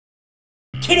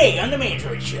Today on the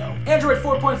Android Show, Android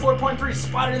 4.4.3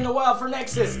 spotted in the wild for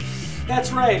Nexus.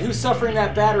 That's right, who's suffering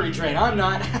that battery drain? I'm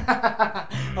not.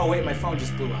 Oh wait, my phone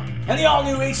just blew up. And the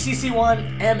all-new HTC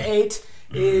One M8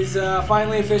 is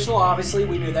finally official. Obviously,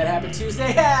 we knew that happened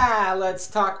Tuesday. Let's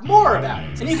talk more about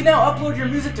it. And you can now upload your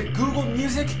music to Google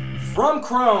Music from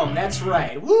Chrome. That's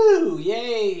right. Woo!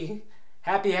 Yay!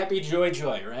 Happy, happy, joy,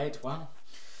 joy, right? Well,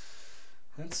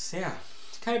 it's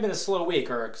kind of been a slow week,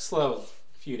 or a slow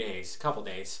few days, couple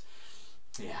days.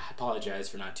 Yeah, I apologize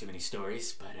for not too many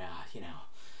stories, but you know,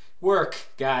 work,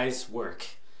 guys, work.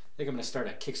 I think I'm gonna start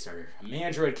a Kickstarter, an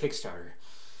Android Kickstarter.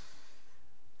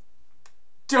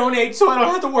 Donate so I don't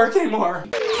have to work anymore.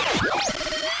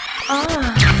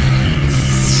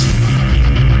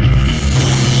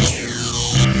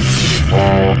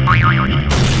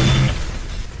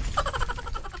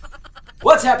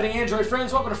 What's happening, Android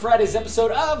friends? Welcome to Friday's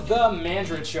episode of the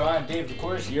Mandroid Show. I'm Dave, of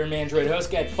course, your Mandroid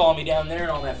host. Go ahead and follow me down there and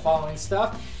all that following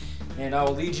stuff. And I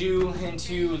will lead you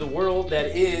into the world that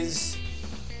is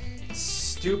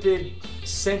stupid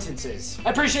sentences. I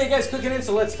appreciate you guys clicking in,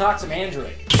 so let's talk some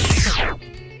Android.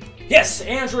 Yes,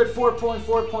 Android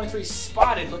 4.4.3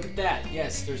 spotted. Look at that.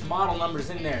 Yes, there's model numbers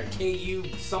in there. KU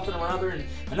something or other and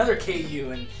another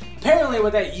KU. And apparently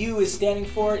what that U is standing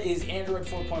for is Android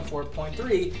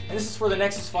 4.4.3. And this is for the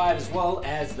Nexus 5 as well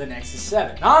as the Nexus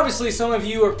 7. Now obviously some of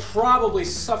you are probably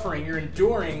suffering. You're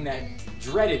enduring that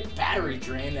dreaded battery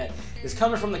drain that is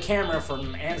coming from the camera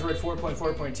from Android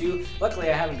 4.4.2. Luckily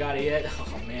I haven't got it yet.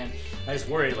 Oh man, I was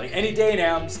worried. Like any day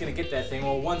now I'm just gonna get that thing.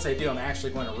 Well, once I do, I'm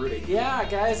actually going to root it. Yeah,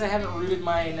 guys, I haven't rooted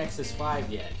my Nexus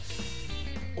 5 yet.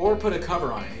 Or put a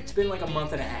cover on it. It's been like a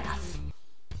month and a half.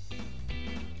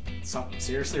 Something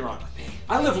seriously wrong with me.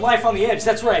 I live life on the edge,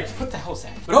 that's right. What the hell's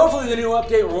that? But hopefully the new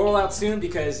update will roll out soon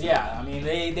because, yeah, I mean,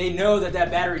 they know that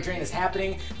battery drain is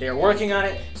happening. They're working on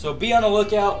it, so be on the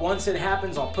lookout. Once it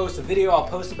happens, I'll post a video, I'll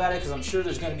post about it because I'm sure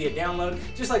there's going to be a download,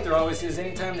 just like there always is.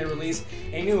 Anytime they release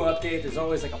a new update, there's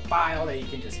always like a file that you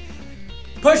can just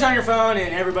push on your phone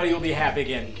and everybody will be happy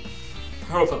again.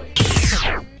 Hopefully.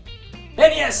 And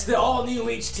yes, the all-new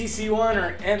HTC One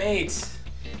or M8.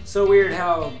 So weird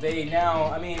how they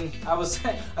now, I mean,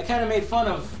 I kind of made fun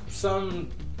of some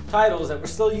titles that were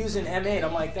still using M8.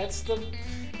 I'm like, that's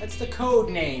the code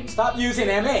name. Stop using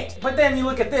M8. But then you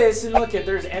look at this and look at,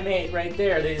 there's M8 right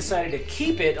there. They decided to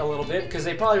keep it a little bit because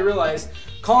they probably realized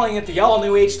calling it the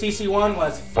all-new HTC One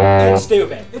was f***ing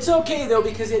stupid. It's okay though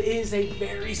because it is a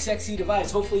very sexy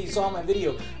device. Hopefully you saw my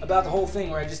video about the whole thing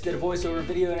where I just did a voiceover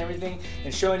video and everything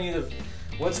and showing you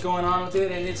what's going on with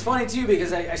it. And it's funny too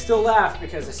because I still laugh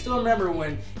because I still remember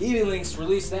when EV-Lynx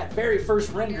released that very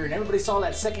first render and everybody saw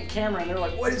that second camera and they're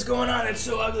like, what is going on? It's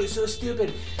so ugly, so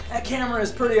stupid. That camera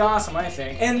is pretty awesome, I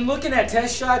think. And looking at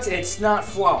test shots, it's not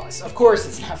flawless. Of course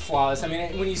it's not flawless. I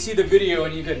mean, when you see the video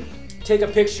and you can take a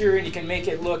picture and you can make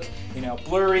it look, you know,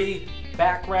 blurry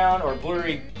background or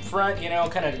blurry front, you know,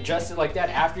 kind of adjust it like that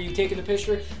after you've taken the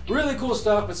picture. Really cool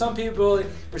stuff, but some people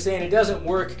were saying it doesn't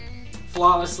work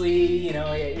flawlessly, you know.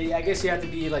 I guess you have to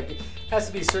be like, it has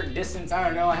to be a certain distance. I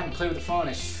don't know, I haven't played with the phone.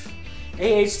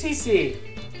 Hey,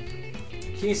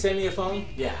 HTC, can you send me a phone?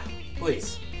 Yeah,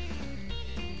 please.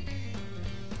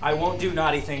 I won't do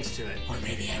naughty things to it. Or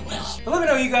maybe I will. But let me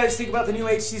know what you guys think about the new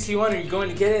HTC One. Are you going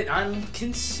to get it? I'm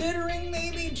considering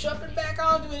maybe jumping back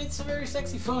onto it. It's a very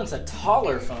sexy phone. It's a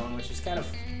taller phone, which is kind of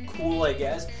cool, I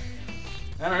guess.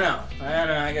 I don't know.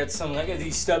 I got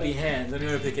these stubby hands. I don't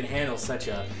know if they can handle such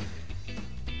a...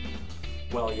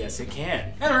 Well, yes, it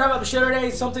can. And to wrap up the show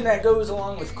today, something that goes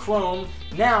along with Chrome.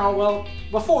 Now, well,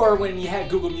 before when you had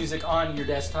Google Music on your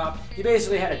desktop, you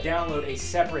basically had to download a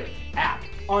separate app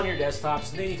on your desktop,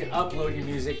 so then you can upload your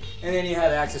music, and then you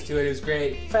have access to it. It was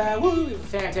great.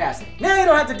 Fantastic. Now you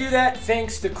don't have to do that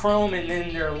thanks to Chrome, and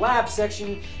then their lab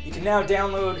section, you can now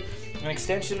download an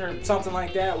extension or something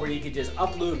like that where you could just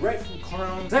upload right from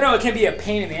Chrome. I know it can be a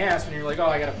pain in the ass when you're like, oh,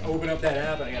 I gotta open up that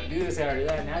app and I gotta do this, I gotta do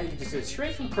that. Now you can just do it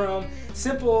straight from Chrome.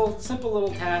 Simple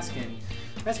little task, and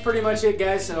that's pretty much it,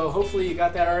 guys. So hopefully you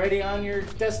got that already on your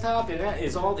desktop, and that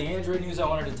is all the Android news I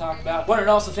wanted to talk about. Wanted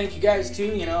to also thank you guys too.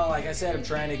 You know, like I said, I'm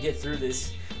trying to get through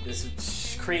this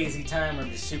crazy time where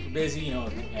I'm just super busy, you know,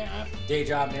 day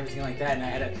job and everything like that, and I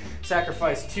had a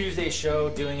sacrifice Tuesday show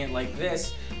doing it like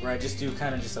this, where I just do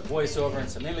kind of just a voiceover and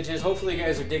some images. Hopefully you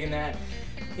guys are digging that.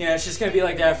 You know, it's just gonna be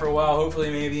like that for a while. Hopefully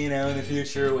maybe, you know, in the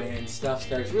future when stuff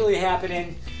starts really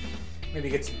happening, maybe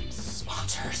get some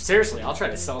sponsors. Seriously, I'll try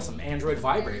to sell some Android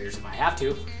vibrators if I have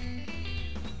to.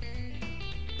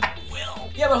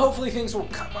 Yeah, but hopefully things will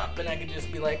come up and I can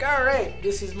just be like, all right,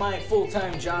 this is my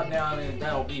full-time job now, and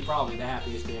that'll be probably the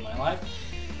happiest day of my life.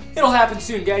 It'll happen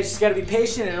soon, guys. Just gotta be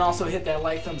patient, and also hit that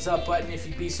like, thumbs up button if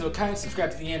you'd be so kind.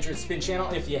 Subscribe to the AndroidSPIN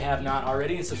channel if you have not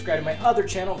already, and subscribe to my other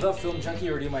channel, The Film Junkie,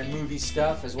 where I do my movie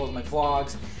stuff, as well as my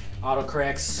vlogs,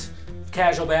 autocorrects,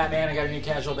 Casual Batman. I got a new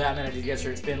Casual Batman I did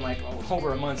yesterday. It's been like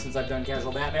over a month since I've done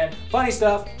Casual Batman. Funny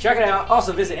stuff. Check it out.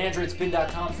 Also visit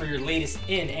AndroidSPIN.com for your latest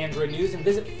in Android news, and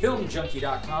visit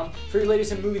FilmJunkie.com for your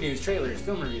latest in movie news, trailers,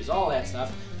 film reviews, all that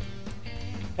stuff.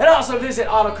 And also visit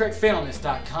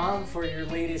AutocorrectFilmist.com for your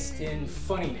latest in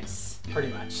funniness, pretty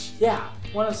much. Yeah,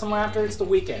 want some laughter? It's the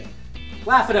weekend.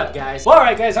 Laugh it up, guys. Well,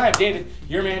 alright, guys, I'm David,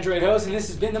 your Mandroid host, and this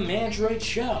has been the Mandroid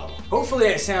Show.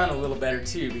 Hopefully I sound a little better,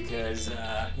 too, because,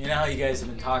 you know how you guys have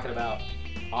been talking about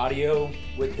audio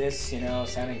with this, you know,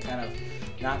 sounding kind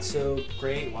of not so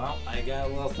great? Well, I got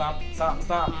a little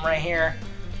something right here.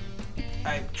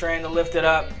 I'm trying to lift it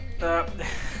up.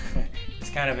 It's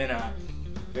kind of in a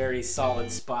very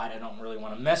solid spot. I don't really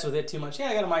want to mess with it too much. Yeah,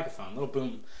 I got a microphone,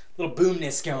 little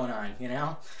boomness going on, you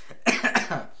know?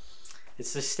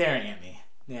 It's just staring at me.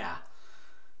 Yeah.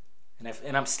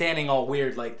 And I'm standing all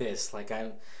weird like this, like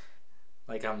I'm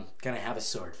gonna have a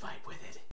sword fight with it.